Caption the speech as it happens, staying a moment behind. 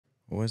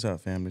What's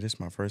up, family? This is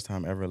my first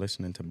time ever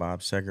listening to Bob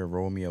Seger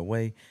Roll Me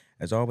Away.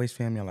 As always,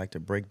 family, I like to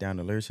break down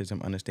the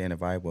lyricism, understand the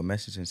valuable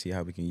message, and see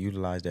how we can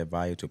utilize that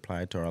value to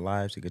apply it to our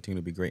lives to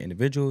continue to be great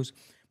individuals.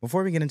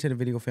 Before we get into the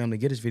video, family,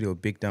 give this video a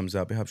big thumbs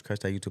up. It helps crush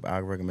that YouTube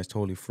algorithm. It's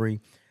totally free.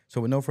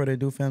 So with no further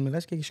ado, family,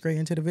 let's get straight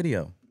into the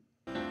video.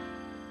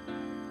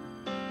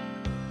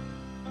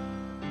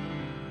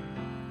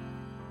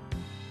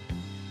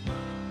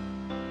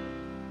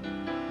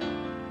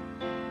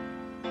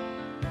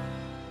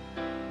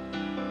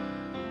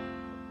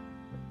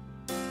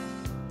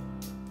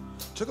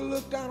 Took a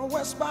look down a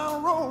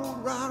westbound road,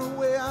 right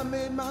away I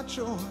made my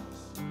choice.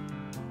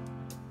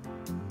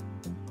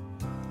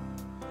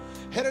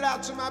 Headed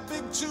out to my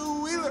big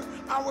two-wheeler,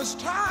 I was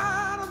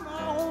tired of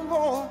my own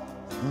voice.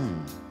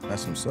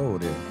 That's some soul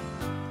there.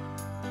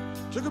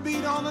 Took a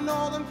beat on the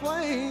northern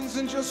plains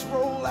and just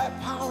rolled that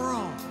power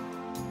on.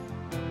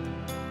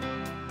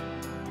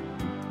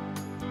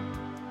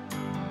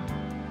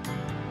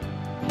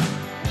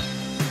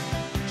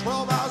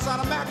 "12 hours out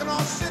of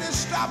Mackinac City,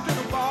 stopped in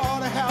a bar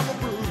to have a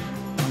brew.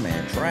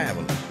 Man,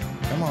 traveling.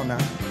 Come on now.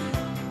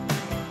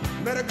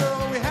 Met a girl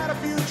and we had a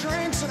few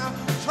drinks and I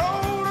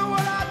told her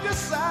what I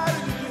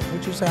decided to do.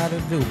 What you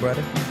decided to do,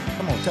 brother?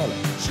 Come on, tell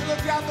her. She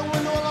looked out the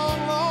window a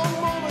long, long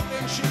moment,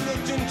 then she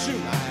looked into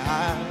my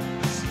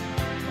eyes.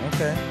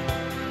 Okay.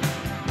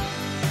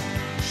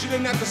 She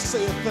didn't have to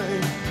say a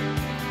thing.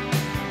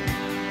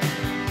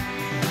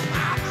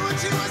 I knew what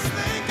she was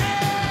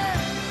thinking.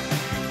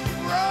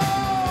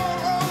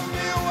 Roll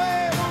me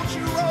away, won't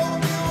you roll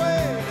me away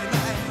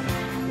tonight?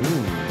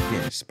 Ooh,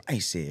 getting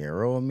spicy.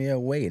 Roll me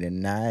away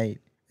tonight.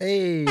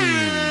 Hey.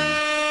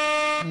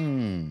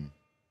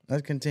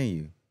 Let's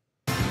continue.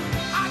 I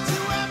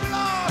too am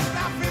lost,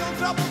 I feel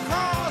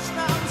double-crossed.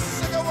 I'm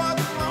sick of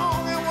what's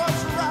wrong and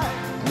what's right.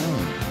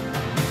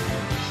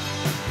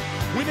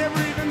 We never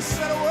even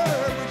said a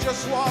word, we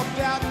just walked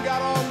out and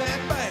got on that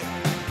bank.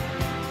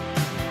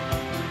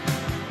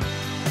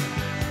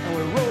 And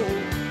we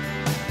rolled.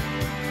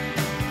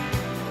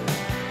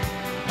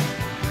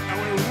 And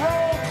we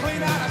rolled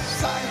clean out of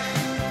sight.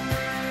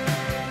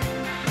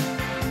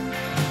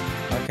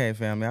 Okay,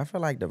 family, I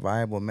feel like the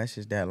viable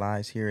message that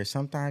lies here is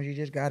sometimes you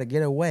just got to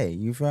get away.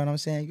 You feel what I'm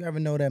saying? You ever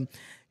know that?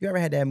 You ever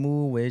had that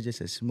mood where it's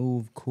just a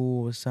smooth,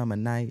 cool summer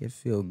night? It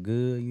feel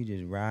good. You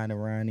just riding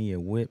around in your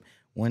whip,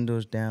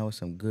 windows down with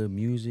some good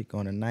music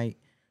on a night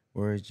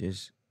where it's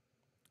just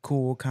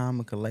cool, calm,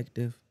 and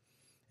collective.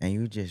 And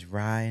you just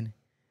riding.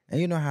 And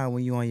you know how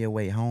when you on your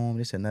way home,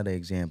 this is another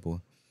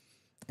example.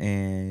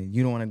 And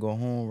you don't want to go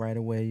home right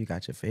away. You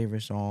got your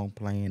favorite song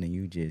playing and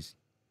you just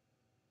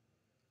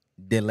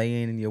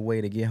delaying your way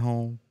to get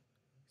home,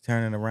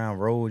 turning around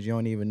roads you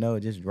don't even know,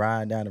 just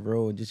riding down the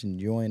road, just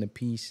enjoying the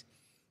peace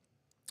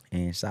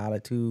and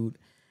solitude.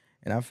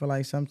 And I feel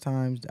like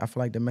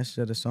the message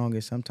of the song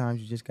is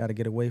sometimes you just got to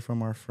get away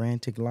from our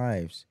frantic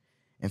lives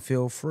and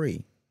feel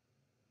free,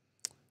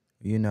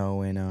 you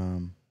know,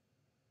 and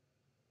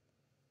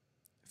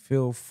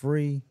feel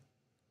free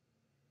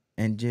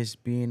and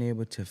just being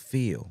able to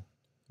feel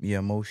your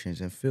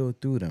emotions and feel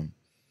through them.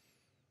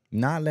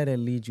 Not let it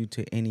lead you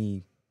to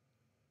any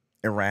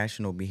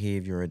irrational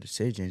behavior or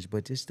decisions,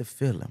 but just to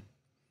feel them,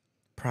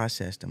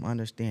 process them,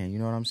 understand, you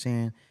know what I'm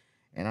saying?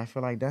 And I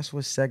feel like that's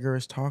what Seger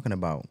is talking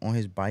about on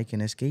his bike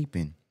and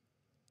escaping.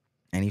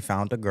 And he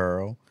found a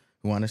girl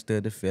who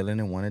understood the feeling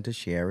and wanted to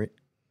share it,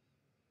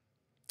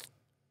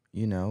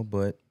 you know,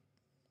 but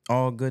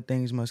all good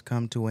things must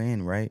come to an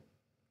end, right?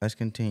 Let's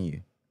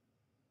continue.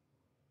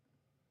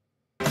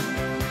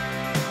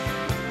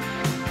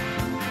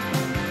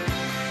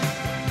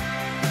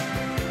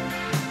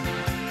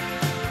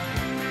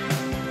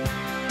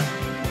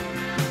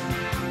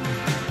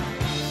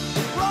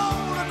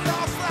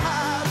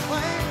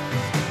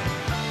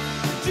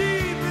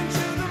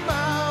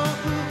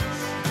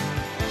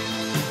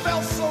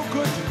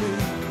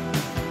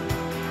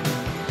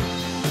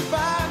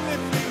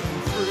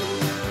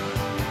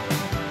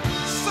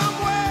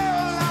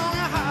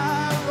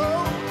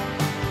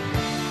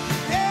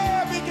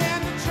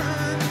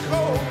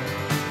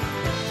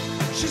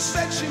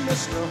 Said she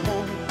missed her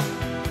home.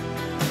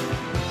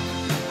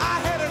 I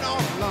had it all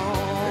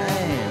alone.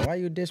 Dang, why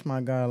you diss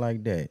my guy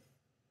like that?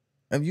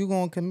 If you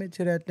gonna commit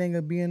to that thing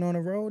of being on the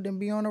road, then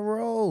be on the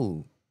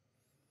road.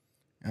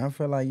 And I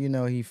feel like, you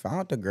know, he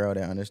found a girl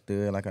that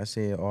understood. Like I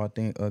said,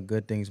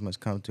 good things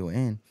must come to an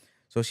end.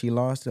 So she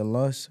lost the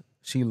lust.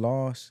 She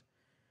lost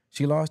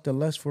the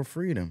lust for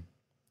freedom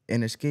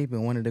and escape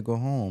and wanted to go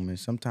home. And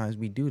sometimes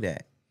we do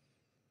that.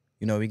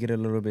 You know, we get a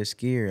little bit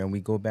scared and we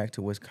go back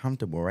to what's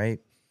comfortable, right?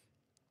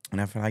 And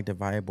I feel like the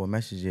viable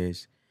message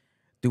is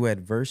through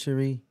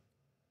adversity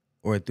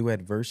and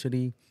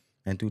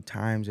through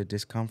times of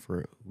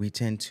discomfort, we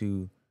tend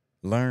to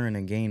learn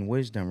and gain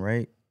wisdom,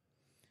 right?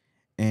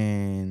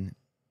 And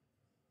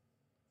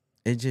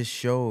it just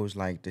shows,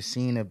 like, the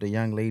scene of the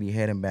young lady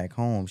heading back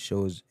home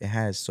shows it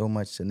has so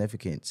much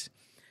significance.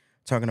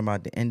 Talking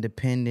about the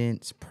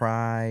independence,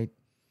 pride,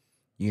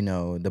 you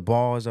know, the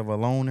balls of a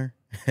loner.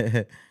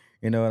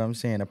 You know what I'm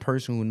saying? A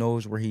person who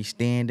knows where he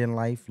stand in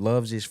life,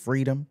 loves his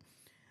freedom,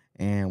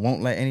 and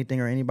won't let anything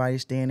or anybody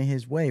stand in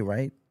his way,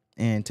 right?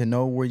 And to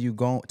know where you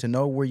go, to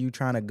know where you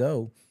trying to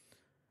go,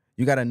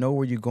 you got to know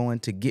where you're going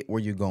to get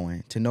where you're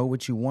going. To know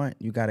what you want,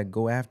 you got to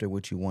go after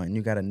what you want. And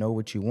you got to know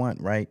what you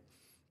want, right?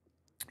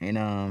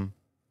 And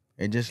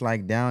it's just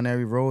like down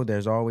every road,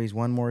 there's always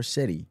one more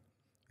city,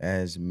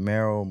 as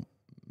Marilee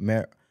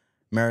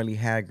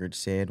Haggard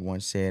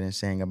once said and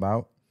sang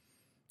about.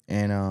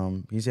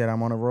 And he said,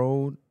 "I'm on a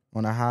road,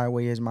 on a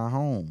highway is my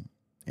home."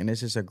 And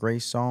this is a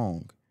great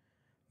song.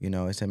 You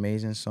know, it's an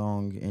amazing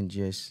song and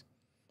just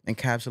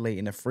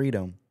encapsulating the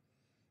freedom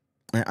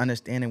and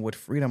understanding what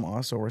freedom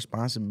also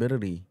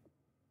responsibility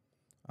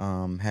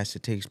has to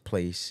take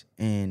place.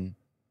 And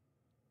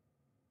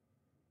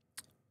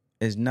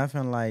it's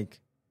nothing like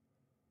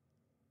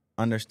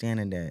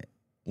understanding that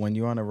when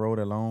you're on the road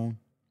alone,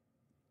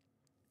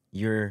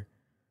 you're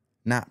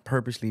not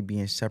purposely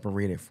being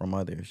separated from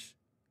others,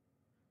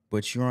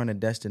 but you're on a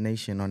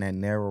destination on that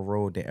narrow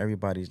road that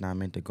everybody's not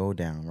meant to go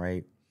down,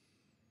 right?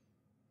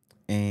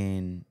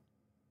 And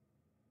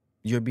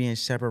you're being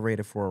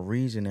separated for a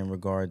reason in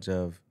regards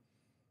of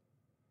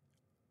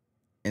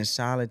in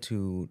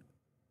solitude,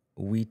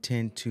 we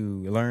tend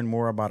to learn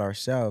more about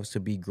ourselves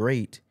to be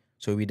great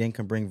so we then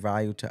can bring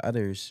value to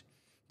others,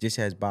 just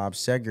as Bob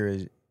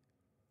Seger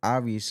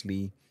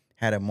obviously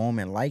had a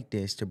moment like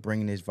this to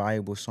bring this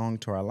valuable song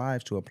to our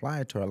lives, to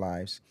apply it to our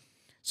lives.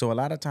 So a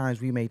lot of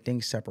times we may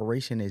think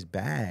separation is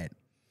bad,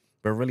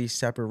 but really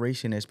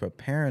separation is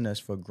preparing us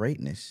for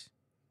greatness.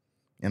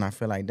 And I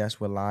feel like that's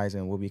what lies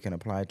in what we can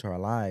apply to our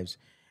lives.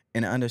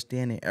 And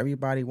understanding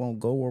everybody won't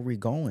go where we're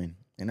going,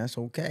 and that's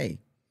okay.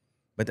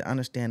 But to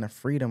understand the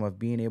freedom of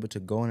being able to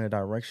go in a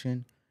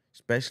direction,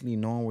 especially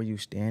knowing where you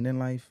stand in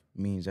life,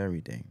 means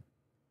everything.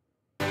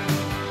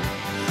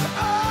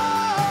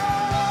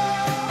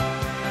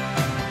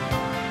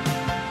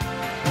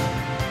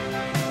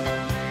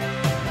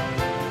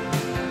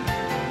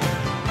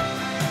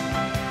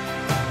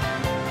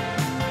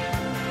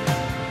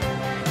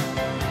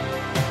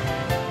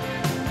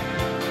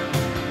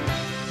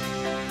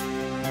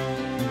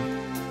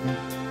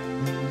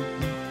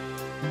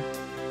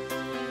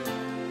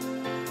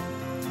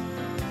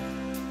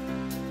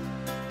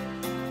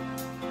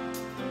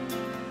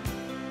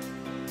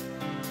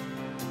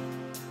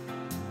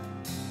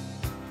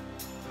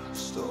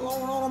 Stood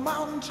alone on a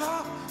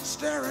mountaintop,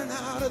 staring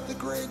out at the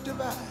great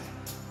divide.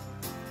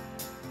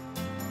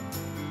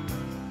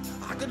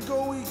 I could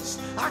go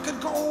east, I could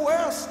go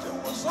west, it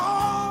was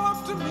all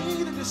up to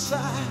me to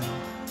decide.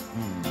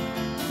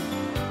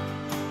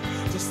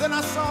 Just then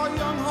I saw a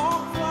young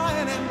hawk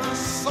flying and my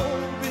soul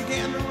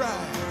began to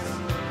rise.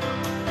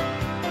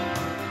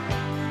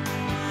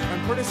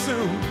 And pretty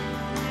soon,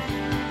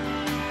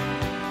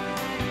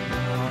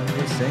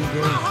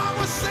 my heart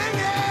was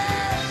singing.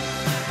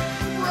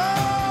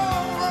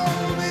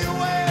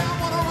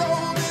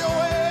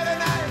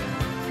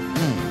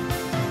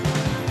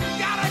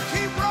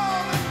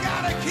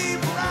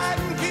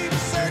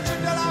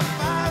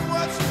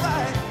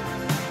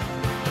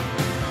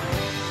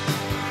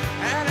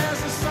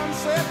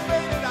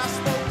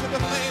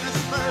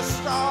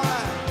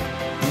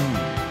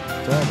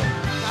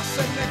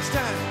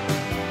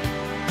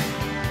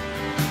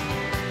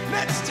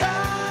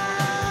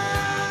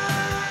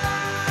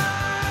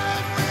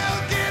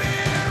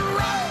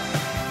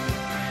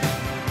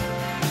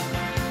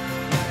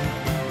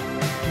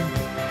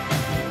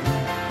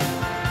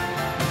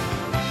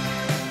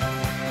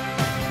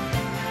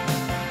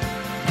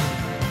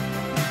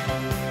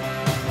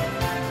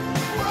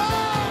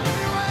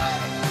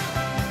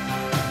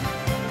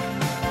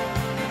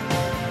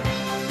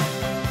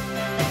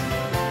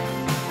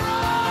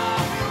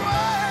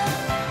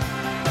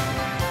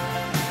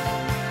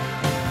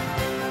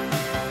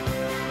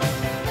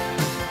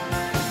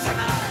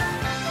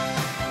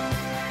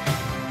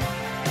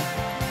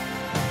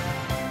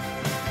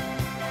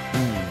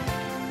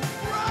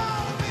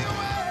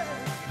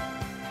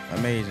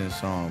 Amazing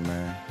song,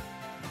 man.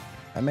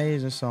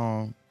 Amazing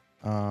song.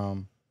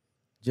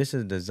 Just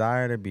a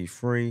desire to be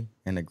free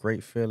and a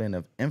great feeling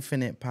of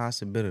infinite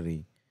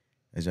possibility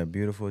is a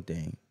beautiful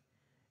thing.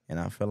 And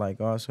I feel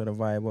like also the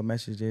valuable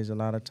message is a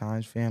lot of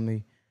times,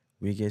 family,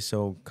 we get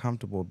so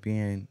comfortable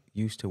being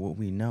used to what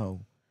we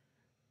know,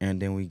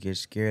 and then we get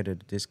scared of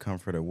the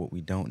discomfort of what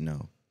we don't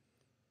know.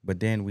 But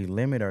then we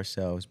limit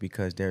ourselves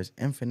because there's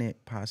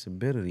infinite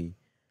possibility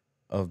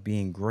of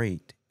being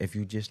great if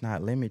you just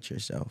not limit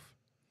yourself.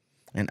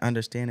 And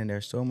understanding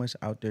there's so much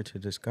out there to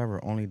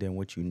discover only than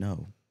what you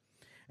know.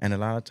 And a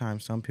lot of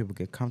times some people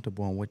get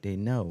comfortable in what they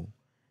know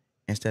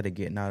instead of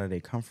getting out of their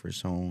comfort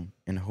zone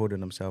and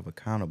holding themselves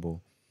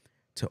accountable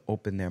to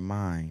open their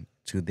mind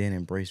to then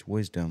embrace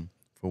wisdom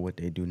for what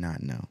they do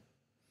not know.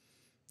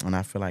 And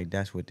I feel like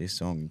that's what this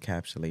song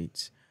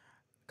encapsulates.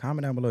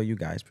 Comment down below you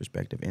guys'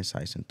 perspective,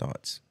 insights, and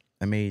thoughts.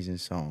 Amazing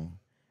song.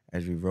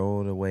 As we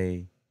roll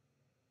away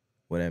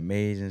with an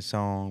amazing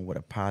song with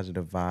a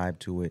positive vibe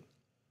to it.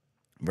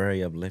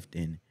 Very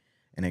uplifting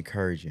and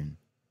encouraging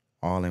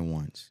all in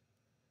once.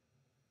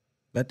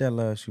 Let that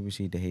love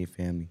supersede the hate,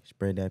 family.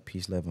 Spread that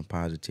peace, love, and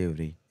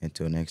positivity.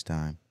 Until next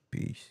time,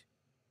 Peace.